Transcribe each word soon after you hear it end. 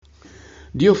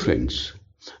Dear friends,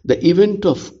 the event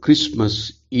of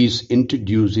Christmas is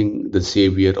introducing the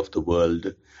Savior of the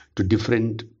world to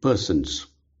different persons.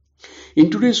 In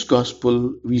today's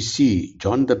Gospel, we see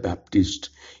John the Baptist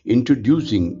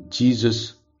introducing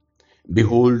Jesus,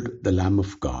 behold the Lamb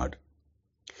of God.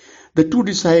 The two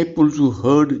disciples who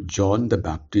heard John the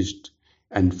Baptist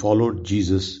and followed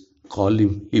Jesus called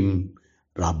him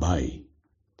Rabbi.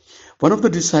 One of the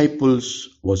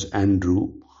disciples was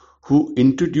Andrew, who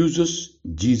introduces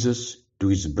Jesus to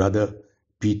his brother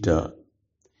Peter.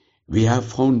 We have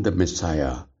found the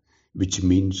Messiah, which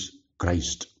means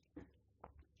Christ.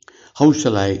 How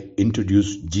shall I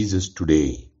introduce Jesus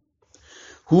today?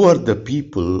 Who are the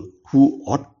people who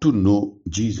ought to know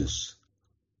Jesus?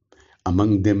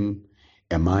 Among them,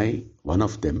 am I one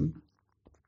of them?